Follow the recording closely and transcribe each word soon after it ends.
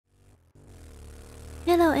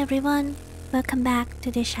Hello everyone, welcome back to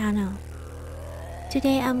the channel.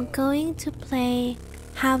 Today I'm going to play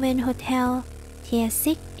Haven Hotel Tier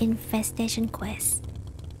 6 Infestation Quest.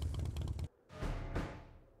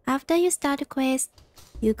 After you start the quest,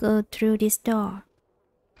 you go through this door.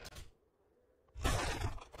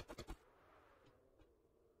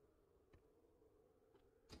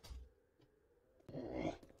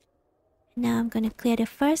 Now I'm gonna clear the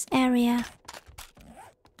first area.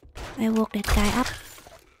 I woke that guy up.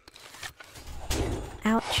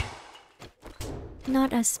 Ouch.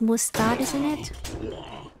 Not a smooth start, isn't it?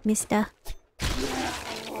 Mister.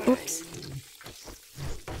 Oops.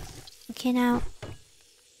 Okay, now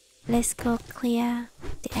let's go clear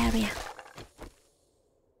the area.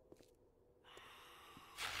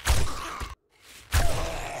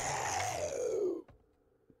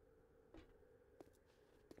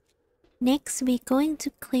 Next, we're going to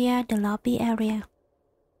clear the lobby area.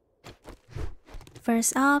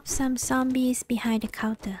 First up, some zombies behind the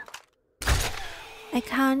counter. I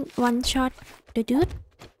can't one-shot the dude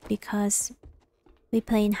because we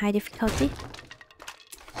play in high difficulty.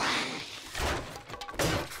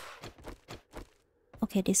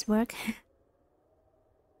 Okay, this works.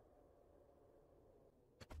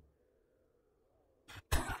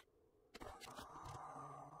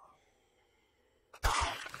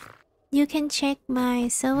 You can check my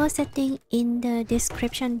server setting in the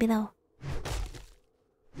description below.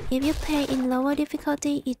 If you play in lower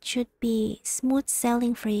difficulty, it should be smooth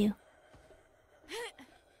sailing for you.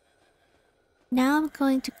 Now I'm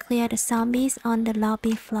going to clear the zombies on the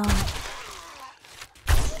lobby floor.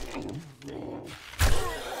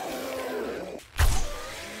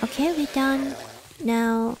 Okay, we're done.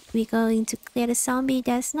 Now we're going to clear the zombie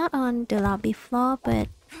that's not on the lobby floor, but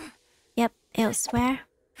elsewhere.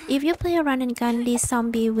 If you play a run and gun, this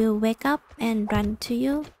zombie will wake up and run to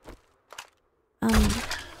you.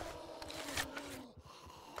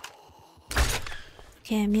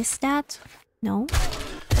 Okay, I missed that. No.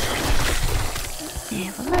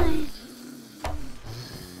 Never mind.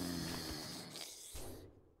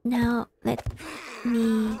 Now let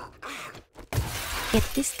me get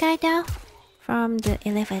this guy down from the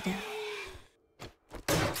elevator.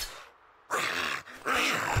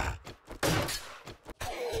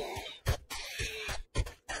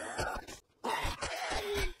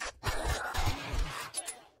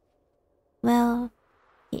 Well,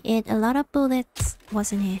 he ate a lot of bullets,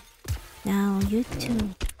 wasn't he? Now you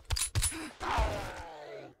too.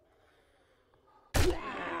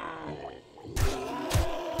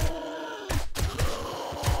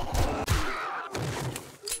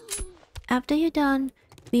 After you're done,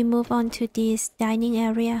 we move on to this dining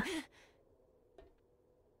area.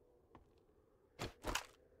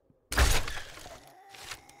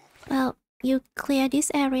 Well, you clear this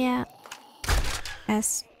area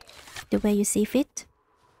as the way you see fit.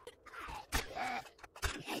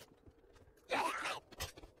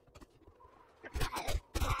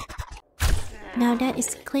 Now that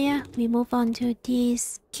is clear, we move on to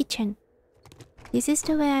this kitchen. This is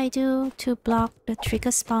the way I do to block the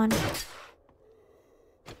trigger spawn,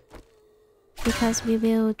 because we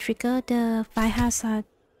will trigger the fire hazard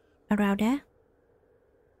around there.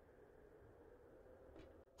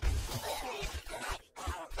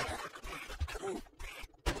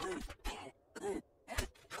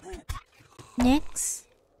 Next,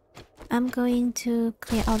 I'm going to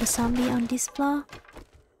clear all the zombies on this floor.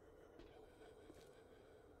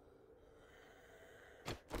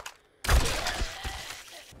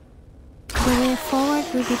 The way forward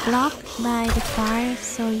will be blocked by the fire,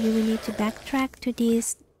 so you will need to backtrack to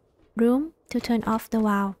this room to turn off the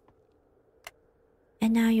valve.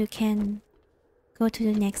 And now you can go to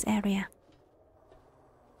the next area.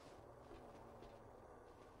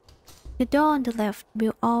 The door on the left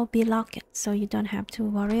will all be locked, so you don't have to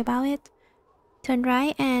worry about it. Turn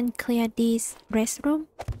right and clear this restroom.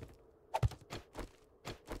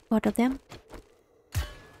 Both of them.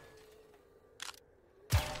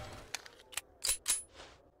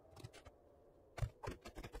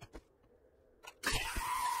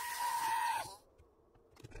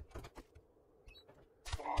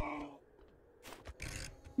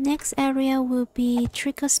 Next area will be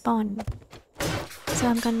trigger spawn. So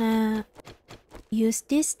I'm gonna use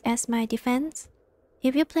this as my defense.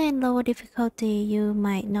 If you play in lower difficulty, you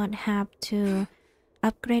might not have to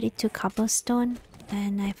upgrade it to cobblestone,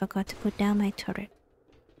 and I forgot to put down my turret.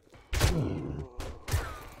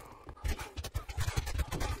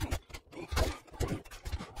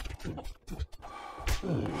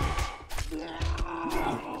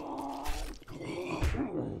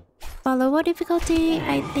 For lower difficulty,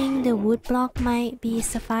 I think the wood block might be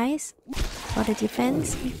suffice. for the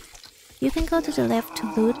defense. You can go to the left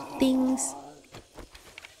to loot things,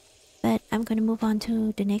 but I'm gonna move on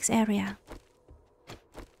to the next area.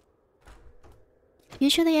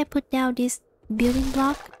 Usually I put down this building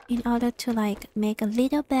block in order to like make a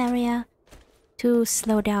little barrier to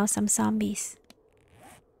slow down some zombies.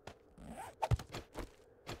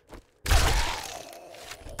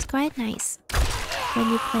 It's quite nice when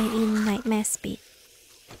you play in nightmare speed.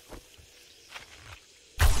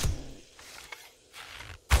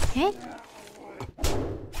 Okay.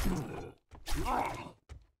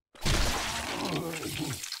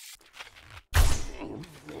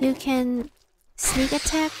 You can sneak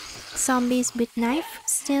attack zombies with knife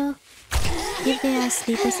still. If they are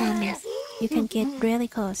sleeper zombies, you can get really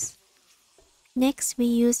close. Next, we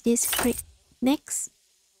use this switch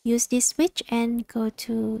and go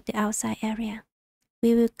to the outside area.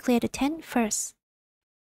 We will clear the tent first.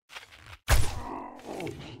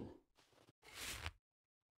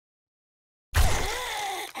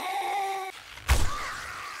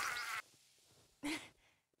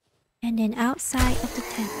 And then outside of the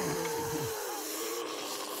tent.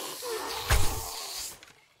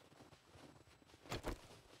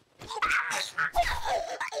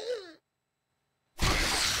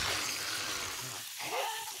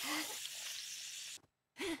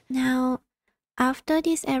 Now, after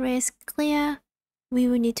this area is clear, we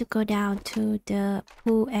will need to go down to the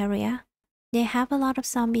pool area. They have a lot of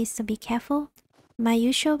zombies, so be careful. My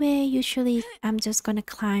usual way, I'm just gonna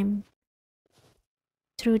climb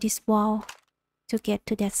through this wall to get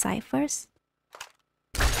to that side first.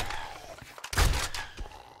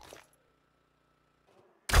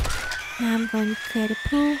 Now I'm going to clear the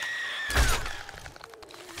pool.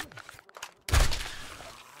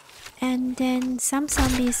 And then some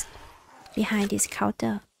zombies behind this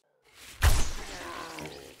counter.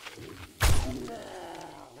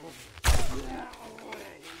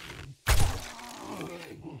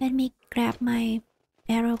 Let me grab my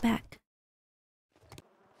arrow back.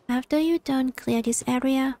 After you done clear this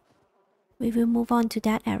area, we will move on to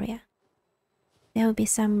that area. There will be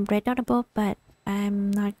some red dot above, but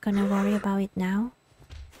I'm not gonna worry about it now.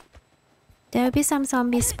 There will be some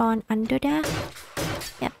zombies spawn under there.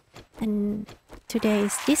 Yep, and today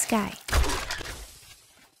is this guy.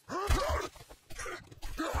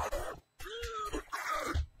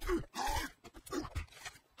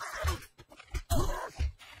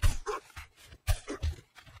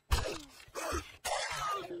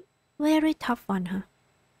 Very tough one, huh?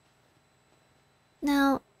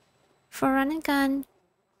 Now, for run and gun,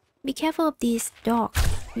 be careful of these dogs.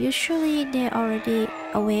 Usually they're already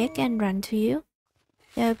awake and run to you.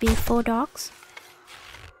 There will be 4 dogs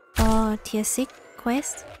or tier 6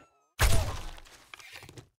 quest.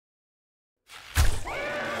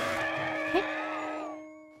 Okay.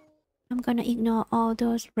 I'm gonna ignore all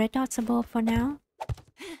those red dots above for now.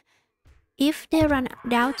 If they run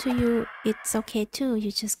down to you, it's okay too.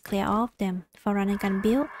 You just clear all of them for run and gun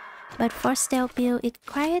build. But for stealth build, it's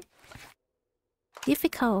quite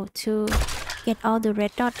difficult to get all the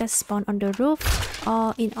red dots that spawn on the roof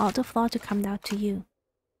or in all the floor to come down to you.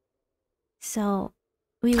 So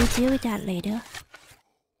we will deal with that later.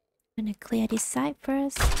 I'm gonna clear this side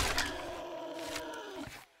first.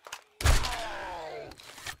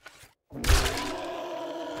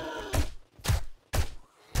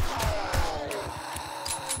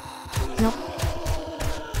 Nope.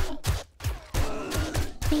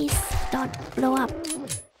 Please don't blow up.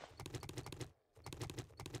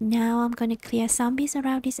 Now I'm gonna clear zombies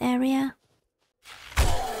around this area.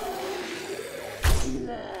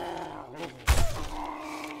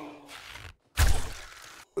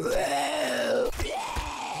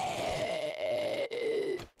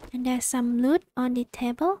 And there's some loot on the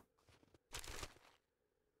table.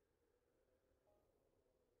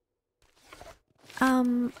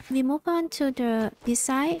 We move on to this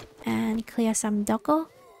side and clear some doggo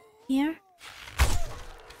here.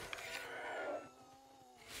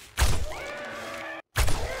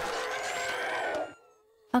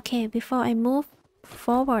 Okay, before I move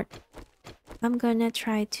forward, I'm gonna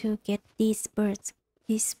try to get these birds,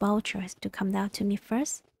 these vultures, to come down to me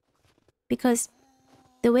first. Because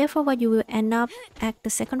the way forward you will end up at the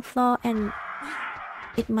second floor and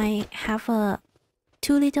it might have a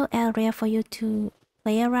too little area for you to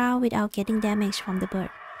play around without getting damage from the bird.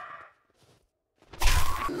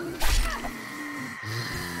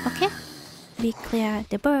 Okay, we clear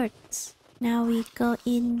the birds. Now we go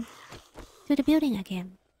in to the building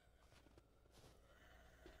again.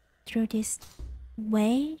 Through this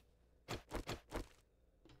way.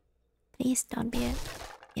 Please don't be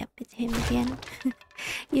Yep, it's him again.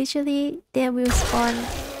 Usually they will spawn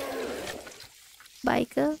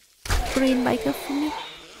biker, green biker for me.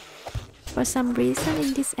 For some reason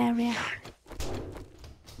in this area.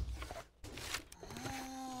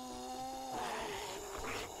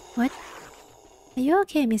 What? Are you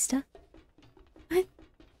okay, mister?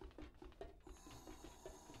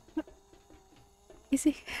 Is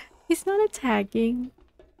he? He's not attacking.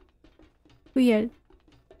 Weird.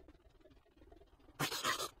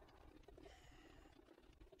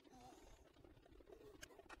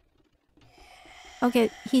 Okay,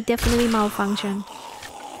 he definitely malfunctioned.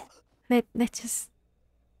 Let's just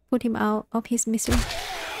put him out of his misery.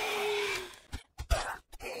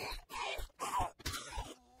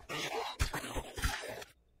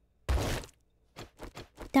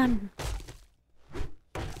 Done.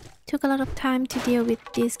 Took a lot of time to deal with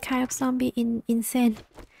this kind of zombie in insane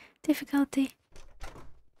difficulty.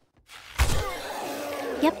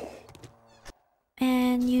 Yep.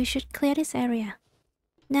 And you should clear this area.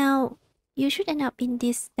 Now, you should end up in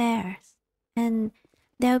these stairs. And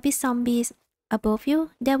there will be zombies above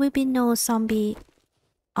you. There will be no zombie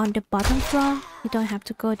on the bottom floor. You don't have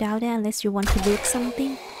to go down there unless you want to loot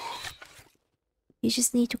something. You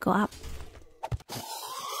just need to go up.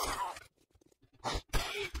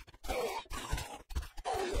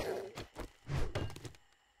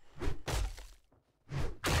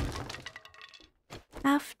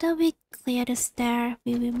 After we clear the stair,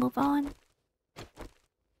 we will move on.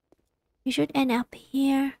 You should end up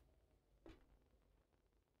here.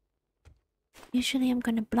 Usually I'm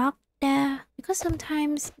gonna block there because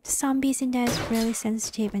sometimes the zombies in there is really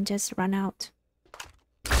sensitive and just run out.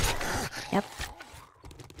 Yep.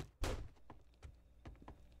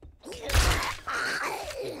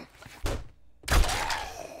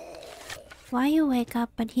 Why you wake up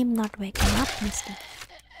but him not waking up, mister?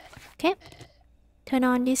 Okay. Turn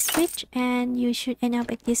on this switch and you should end up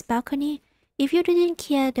at this balcony. If you didn't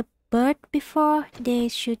kill the bird before, they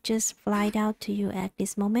should just fly down to you at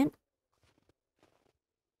this moment.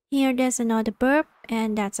 Here there's another bird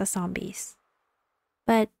and that's a zombies.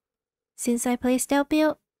 But since I play stealth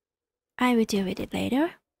build, I will deal with it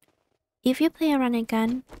later. If you play a run and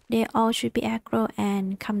gun, they all should be aggro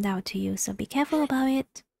and come down to you, so be careful about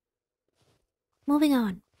it. Moving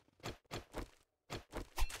on.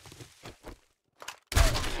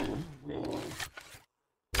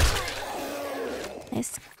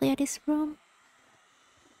 Let's clear this room.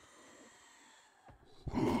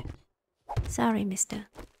 Sorry, mister.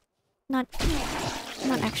 Not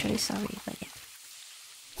actually sorry, but yeah.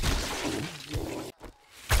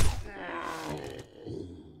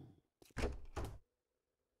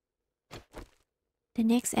 The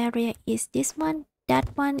next area is this one.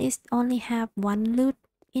 That one is only have one loot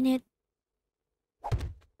in it.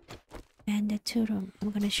 And the two room.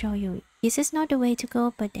 I'm gonna show you. This is not the way to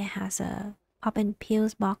go, but it has a pop and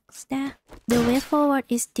pills box there. The way forward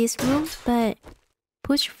is this room, but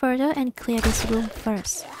push further and clear this room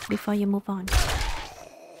first before you move on.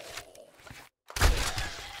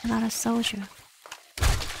 A lot of soldier.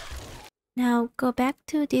 Now go back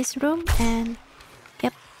to this room and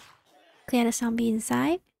yep, clear the zombie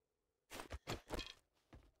inside.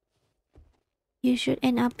 You should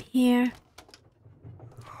end up here.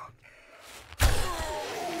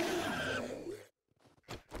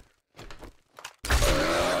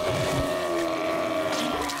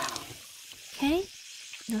 Okay,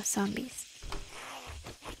 no zombies.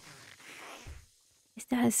 Is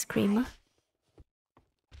that a screamer?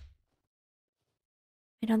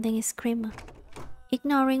 I don't think it's screamer.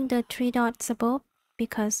 Ignoring the 3 dots above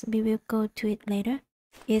because we will go to it later.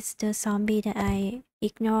 It's the zombie that I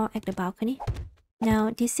ignore at the balcony.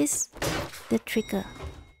 Now this is the trigger.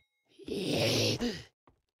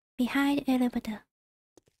 Behind the elevator.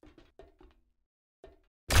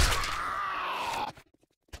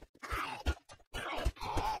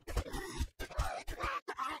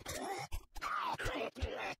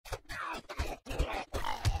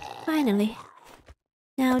 Finally.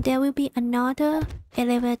 Now there will be another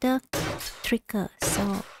elevator trigger,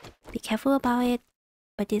 so be careful about it.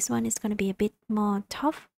 But this one is gonna be a bit more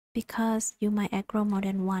tough because you might aggro more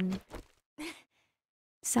than one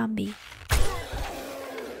zombie.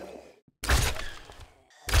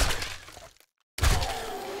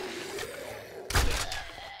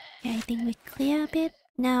 Okay, I think we clear a bit.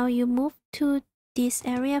 Now you move to this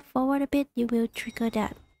area forward a bit, you will trigger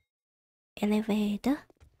that elevator.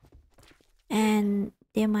 And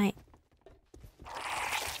they might...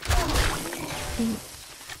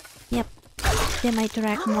 Yep, they might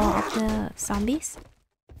drag more of the zombies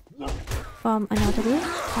from another room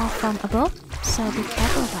or from above, so be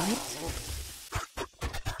careful about it.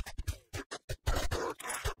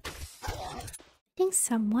 I think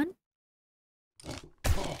someone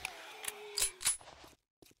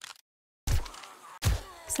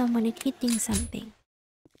Someone is hitting something.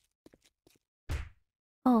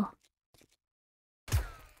 Oh.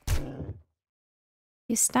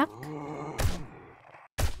 You stuck?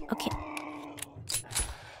 Okay.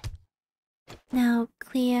 Now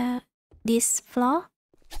clear this floor.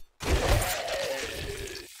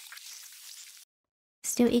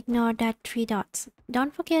 Still ignore that 3 dots.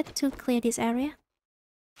 Don't forget to clear this area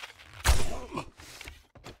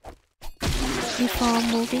before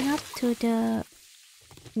moving up to the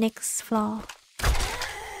next floor.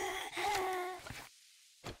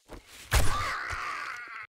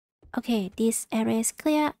 Okay, this area is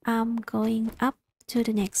clear. I'm going up to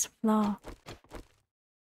the next floor.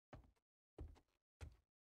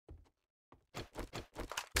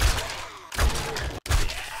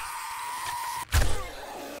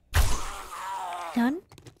 Done.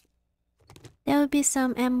 There will be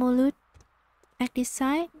some ammo loot at this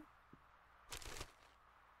side.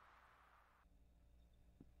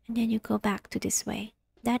 And then you go back to this way.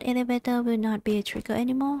 That elevator will not be a trigger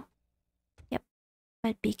anymore. Yep.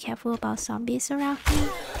 But be careful about zombies around here.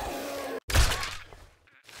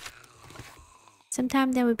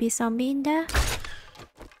 Sometimes there will be zombie in there.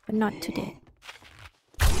 But not today.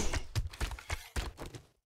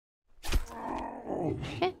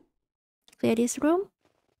 Okay. Clear this room.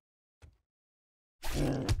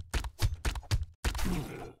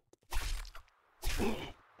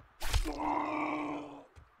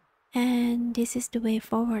 And this is the way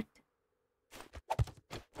forward.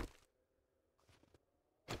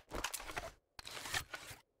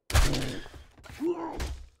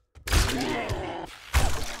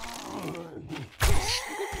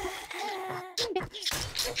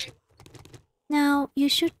 Now you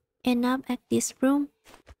should end up at this room,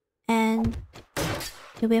 and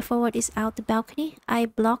the way forward is out the balcony. I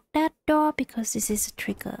blocked that door because this is a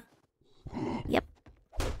trigger. Yep.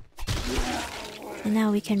 And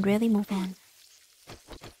now we can really move on.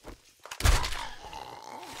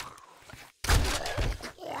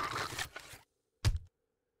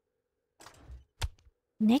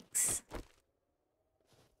 Next.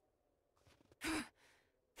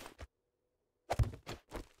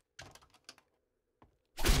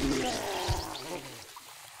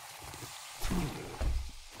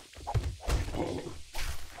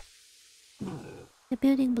 The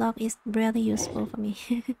building block is really useful for me.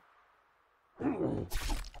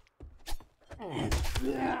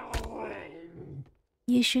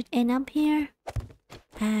 You should end up here,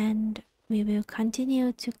 and we will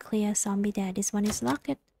continue to clear zombie there. This one is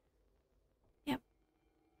locked. Yep.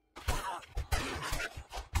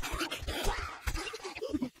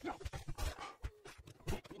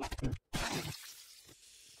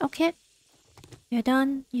 Okay. You're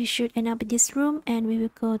done. You should end up in this room, and we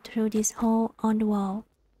will go through this hole on the wall.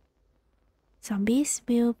 Zombies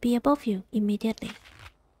will be above you immediately.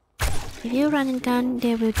 If you run and gun,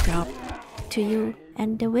 they will drop to you,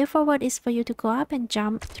 and the way forward is for you to go up and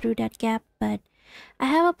jump through that gap, but I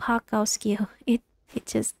have a parkour skill. It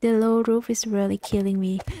just, the low roof is really killing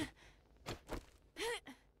me.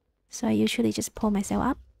 So I usually just pull myself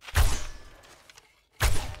up.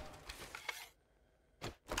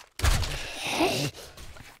 Okay.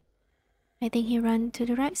 I think he ran to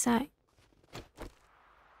the right side.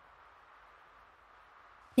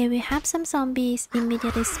 They will have some zombies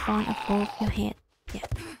immediately spawn above your head. Yeah.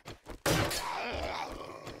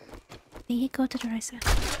 I think he go to the right side.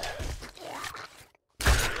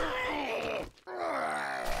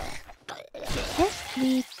 Yes,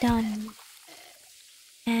 we done.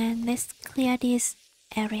 And let's clear this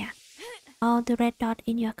area. All the red dot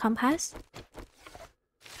in your compass.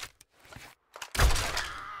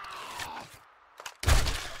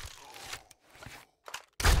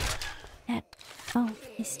 That. Oh,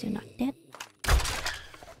 he's still not dead.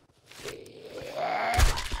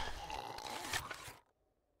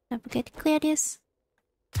 Don't forget to clear this.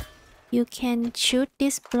 You can shoot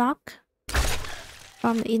this block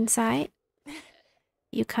from the inside.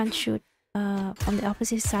 You can't shoot from the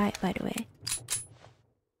opposite side, by the way.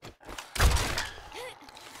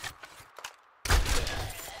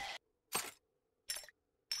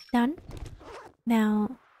 Done.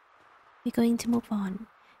 Now we're going to move on.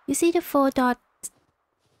 You see the 4 dots?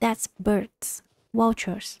 That's birds,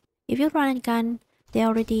 vultures. If you run and gun, they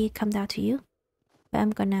already come down to you. But I'm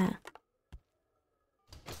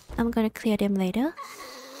gonna clear them later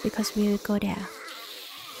because we will go there.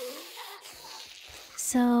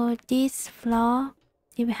 So this floor,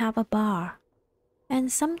 you will have a bar,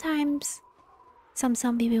 and sometimes some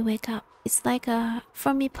zombie will wake up. It's like a,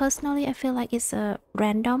 for me personally, I feel like it's a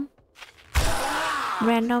random.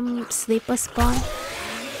 random sleeper spawn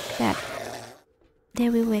that they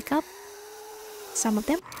will wake up. Some of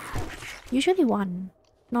them. Usually one.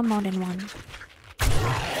 Not more than one.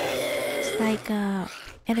 It's like a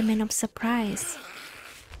element of surprise.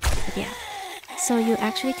 But yeah. So you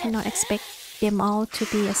actually cannot expect them all to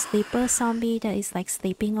be a sleeper zombie that is like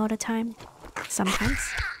sleeping all the time. Sometimes.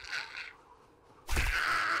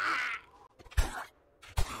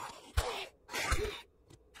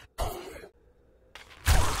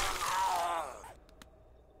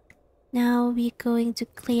 Now we're going to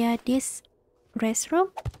clear this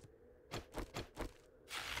restroom.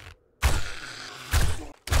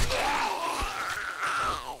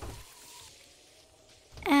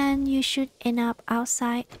 And you should end up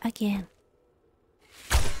outside again.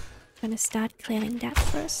 Gonna start clearing that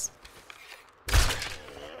first.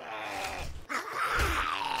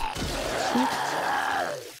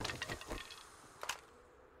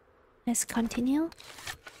 Let's continue.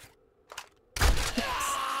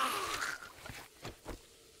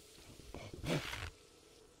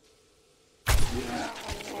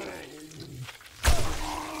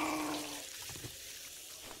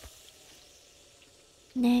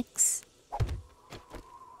 Next,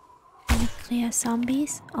 I'm gonna clear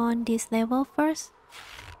zombies on this level first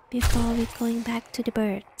before we're going back to the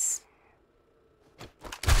birds.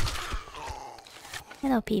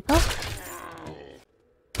 Hello, people.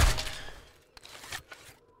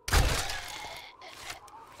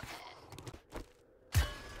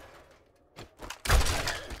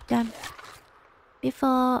 Done.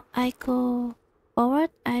 Before I go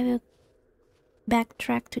forward, I will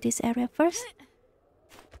backtrack to this area first.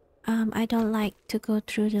 I don't like to go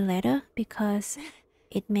through the ladder because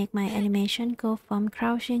it makes my animation go from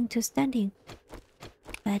crouching to standing.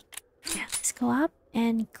 But yeah, let's go up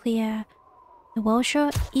and clear the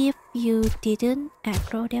vulture if you didn't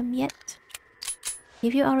aggro them yet.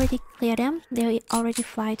 If you already clear them, they already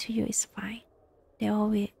fly to you, it's fine. They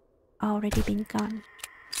already been gone.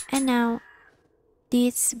 And now,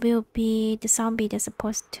 this will be the zombie that's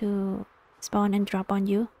supposed to spawn and drop on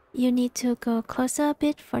you. You need to go closer a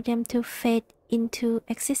bit for them to fade into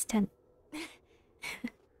existence.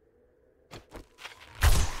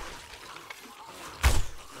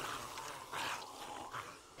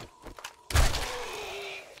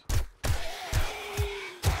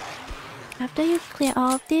 After you clear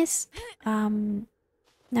all of this,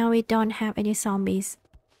 now we don't have any zombies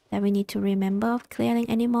that we need to remember of clearing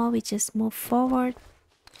anymore. We just move forward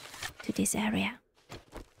to this area.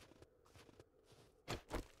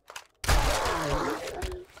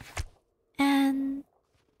 And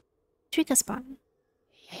trigger spawn.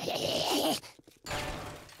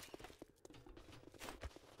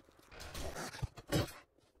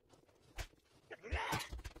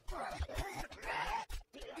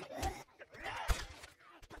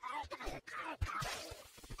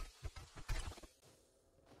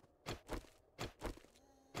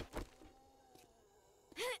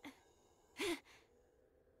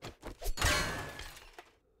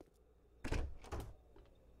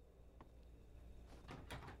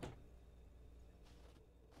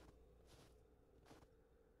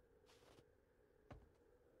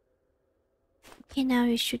 Okay, now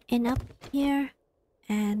we should end up here.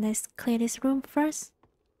 And let's clear this room first.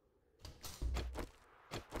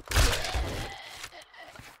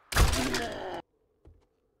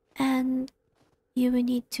 And you will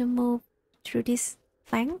need to move through this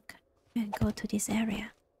flank and go to this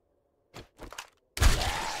area.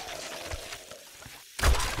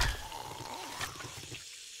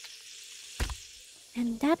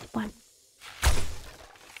 And that one.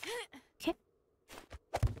 Okay.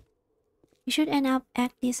 You should end up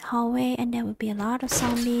at this hallway and there will be a lot of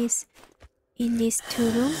zombies in these two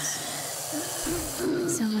rooms.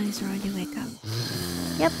 Someone is already wake up.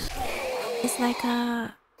 Yep. It's like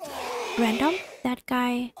a random. That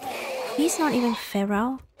guy, he's not even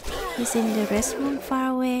feral. He's in the restroom far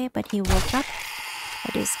away, but he woke up.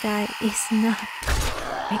 But this guy is not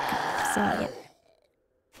wake up. So yeah.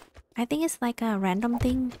 I think it's like a random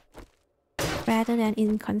thing rather than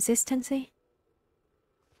inconsistency.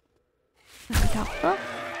 Doctor.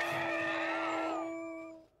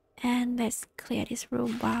 And let's clear this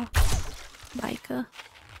room. Wow. Biker.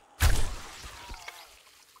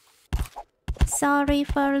 Sorry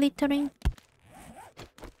for littering.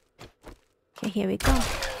 Okay, here we go.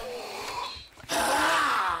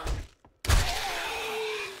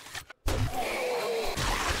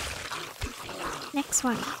 Next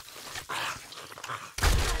one.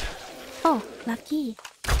 Oh, lucky.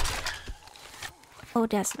 Oh,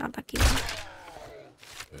 that's not lucky.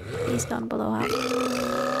 Please don't blow up.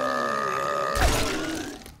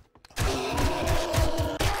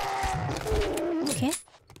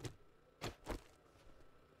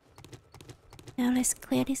 Now let's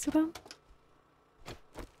clear this room.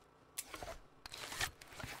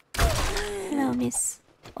 Hello, miss.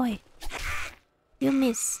 Oi. You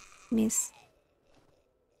miss.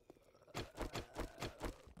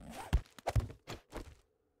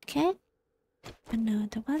 Okay.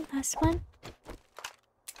 Another one, last one.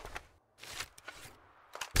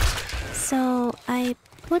 So I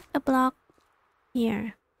put a block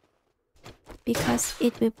here because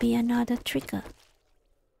it will be another trigger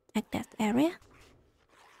at that area.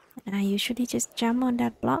 And I usually just jump on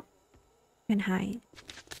that block and hide.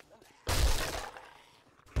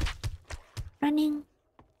 Running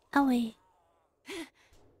away.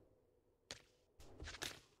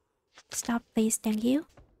 Stop, please. Thank you.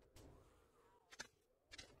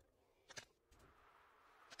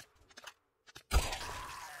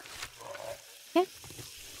 Okay.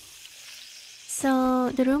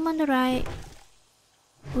 So the room on the right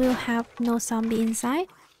will have no zombie inside,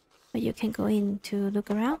 but you can go in to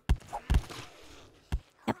look around.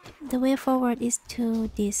 Yep. The way forward is to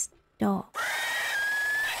this door.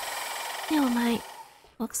 Never mind.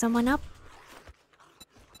 Woke someone up.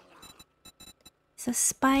 It's a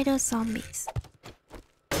spider zombies.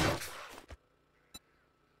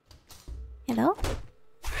 Hello?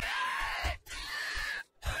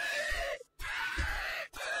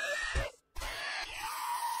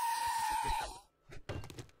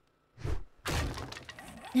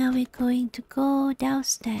 Now we're going to go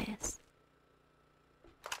downstairs.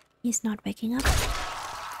 He's not waking up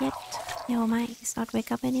yet. Never mind, he's not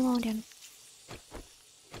wake up anymore then.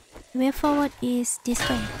 The way forward is this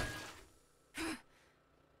way.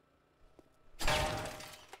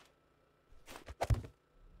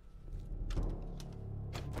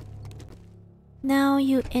 Now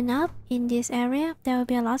you end up in this area. There will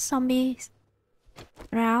be a lot of zombies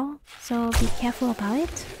around, so be careful about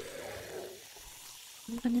it.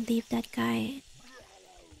 I'm gonna leave that guy.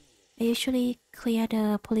 I usually clear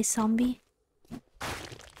the police zombie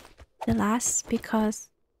the last because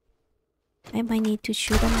I might need to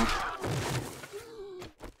shoot them up.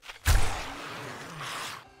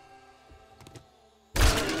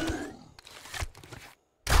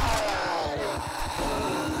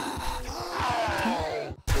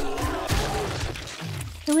 Okay.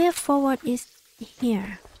 The way forward is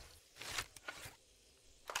here.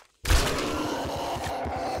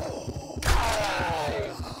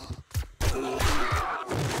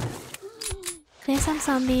 Clear some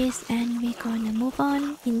zombies and we're gonna move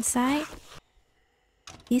on inside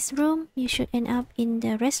this room. You should end up in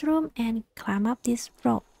the restroom and climb up this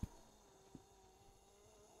rope.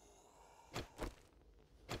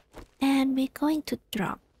 And we're going to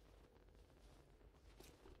drop.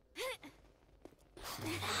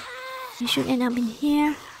 You should end up in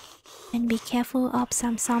here and be careful of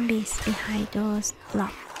some zombies behind those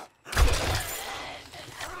blocks.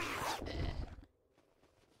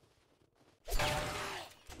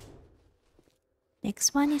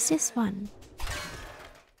 Next one is this one.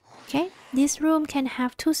 Okay, this room can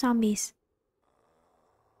have 2 zombies.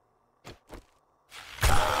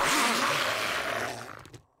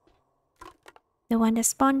 The one that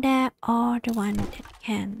spawned there or the one that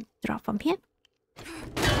can drop from here.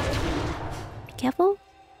 Be careful.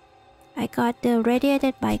 I got the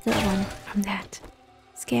radiated biker one from that.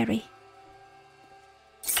 Scary.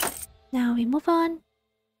 Now we move on.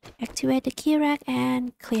 Activate the key rack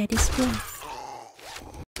and clear this room.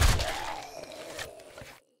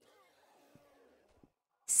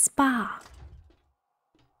 Spa.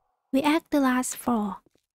 We at the last floor,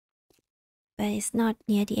 but it's not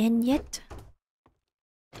near the end yet.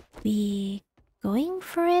 We going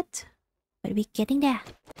for it, but we getting there.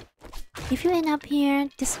 If you end up here,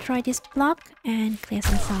 destroy this block and clear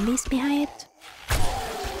some zombies behind it.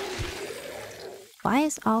 Why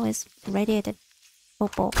is always radiated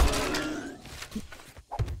purple?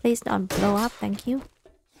 Please don't blow up, thank you.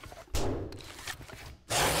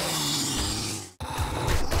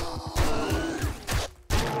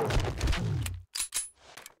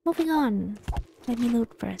 Moving on. Let me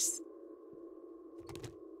loot first.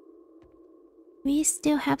 We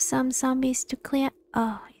still have some zombies to clear.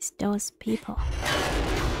 Oh, it's those people.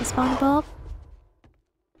 They spawn above.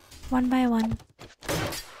 One by one.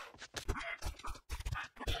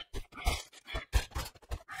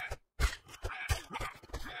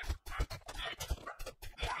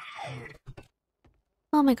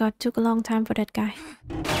 Oh my god, took a long time for that guy.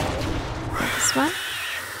 This one.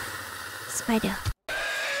 Spider.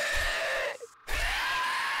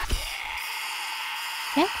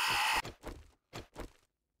 Okay.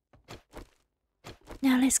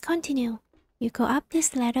 Now let's continue. You go up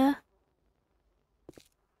this ladder.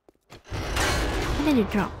 And then you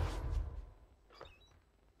drop.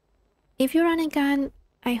 If you run a gun,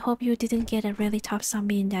 I hope you didn't get a really tough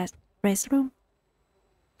zombie in that restroom.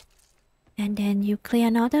 And then you clear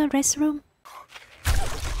another restroom.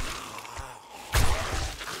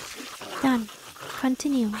 Done.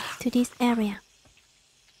 Continue to this area.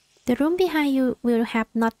 The room behind you will have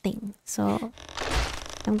nothing, so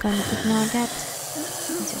I'm gonna ignore that.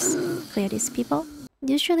 Just clear these people.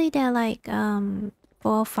 Usually they're like 4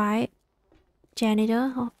 or 5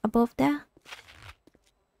 janitor above there.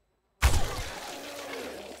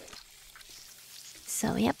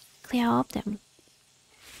 So yep, clear all of them.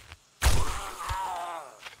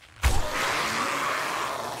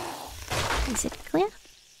 Is it clear?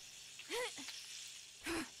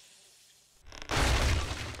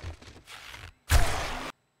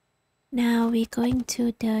 Now we're going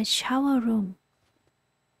to the shower room.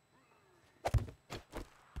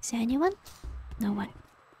 Is there anyone? No one.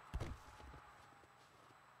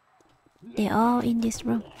 They're all in this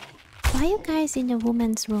room. Why are you guys in the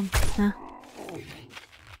woman's room? Huh?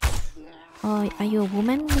 Or are you a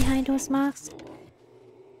woman behind those masks?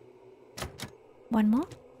 One more?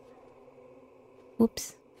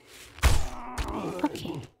 Oops.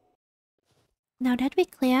 Okay. Now that we're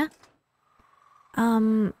clear,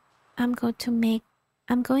 I'm going to make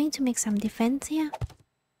some defense here.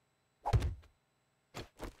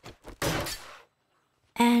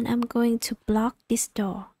 And I'm going to block this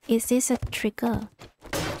door. Is this a trigger?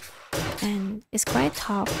 And it's quite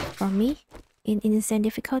tough for me in insane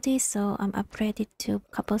difficulty, so I'm upgraded to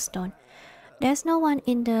cobblestone. There's no one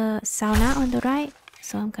in the sauna on the right,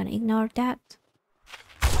 so I'm gonna ignore that.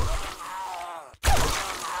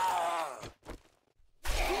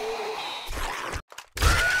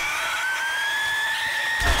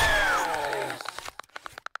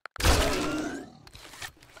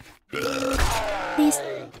 Please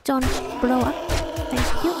don't blow up.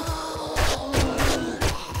 Thank you.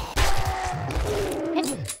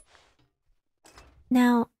 Okay.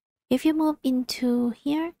 Now, if you move into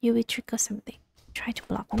here, you will trigger something. Try to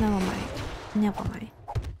block. Never mind. Never mind.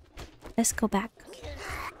 Let's go back.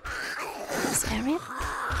 This area.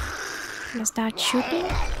 Let's start shooting.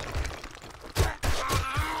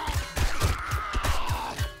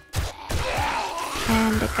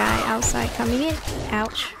 And the guy outside coming in.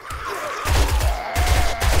 Ouch.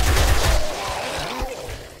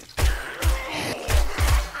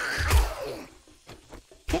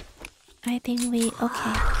 Okay. I think we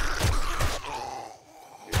okay.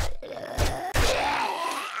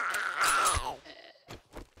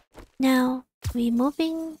 Now we're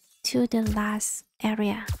moving to the last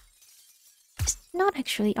area. It's not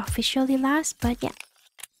actually officially last, but yeah.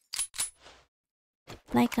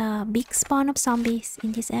 Like a big spawn of zombies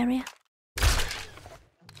in this area.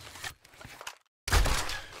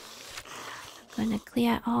 I'm gonna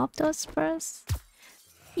clear all of those first.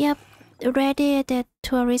 Yep, radiated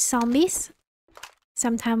tourist zombies.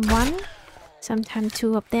 Sometimes one, sometimes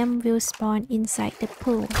two of them will spawn inside the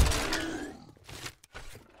pool.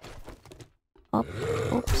 Oh,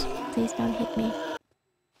 oops, please don't hit me.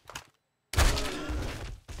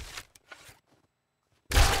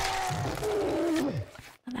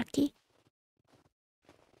 Lucky.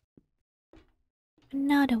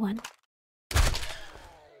 Another one.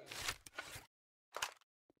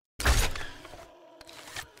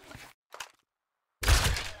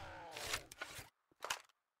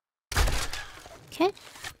 Okay,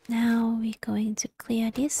 now we're going to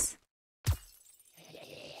clear this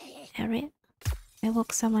area. I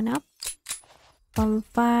woke someone up from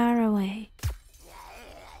far away,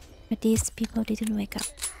 but these people didn't wake up.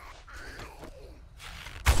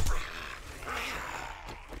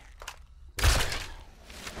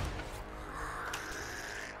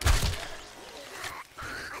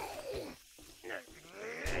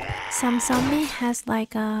 Some zombie has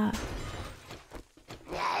like a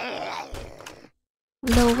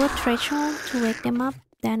lower threshold to wake them up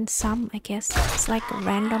than some, I guess. It's like a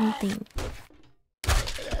random thing.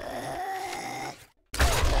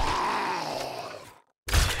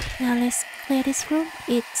 Now let's clear this room.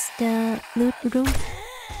 It's the loot room.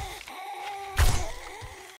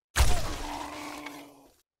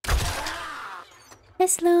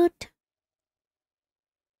 Let's loot.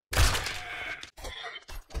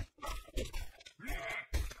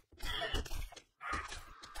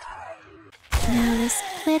 Now let's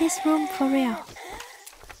clear this room for real.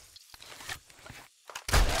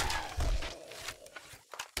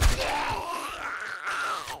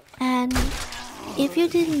 And if you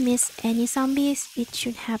didn't miss any zombies, it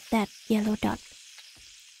should have that yellow dot.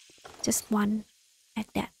 Just one at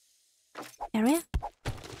that area.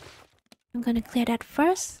 I'm gonna clear that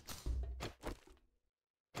first.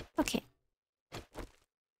 Okay.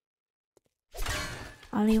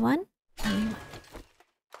 Only one? Only one.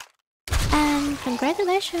 And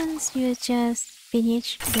congratulations, you just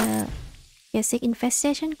finished the basic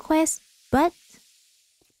infestation quest, but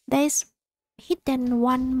there's hidden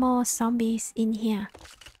one more zombies in here.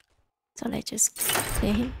 So let's just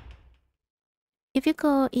clear him. If you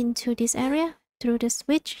go into this area through the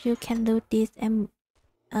switch, you can loot this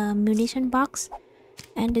munition box.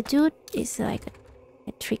 And the dude is like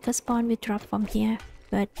a trigger spawn we drop from here.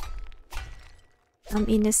 But I'm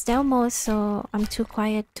in the stealth mode, so I'm too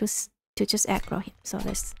quiet to just aggro him. So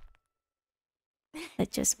let's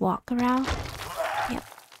just walk around. Yep,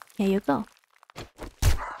 here you go.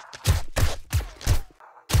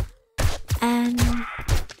 And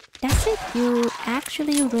that's it. You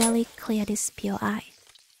actually really clear this POI.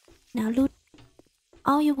 Now loot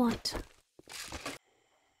all you want.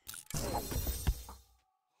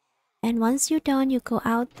 And once you're done, you go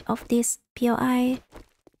out of this POI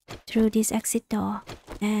through this exit door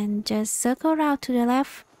and just circle around to the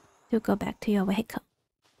left to go back to your vehicle.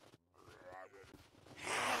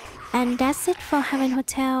 And that's it for Heaven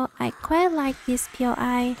Hotel. I quite like this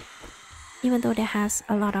POI, even though there has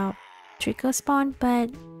a lot of trigger spawn, but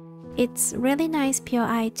it's really nice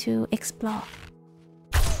POI to explore.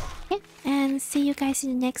 Okay, and see you guys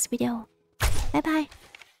in the next video. Bye bye.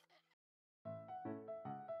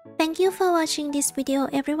 Thank you for watching this video,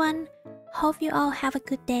 everyone. Hope you all have a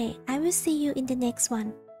good day. I will see you in the next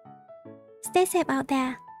one. Stay safe out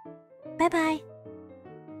there. Bye bye.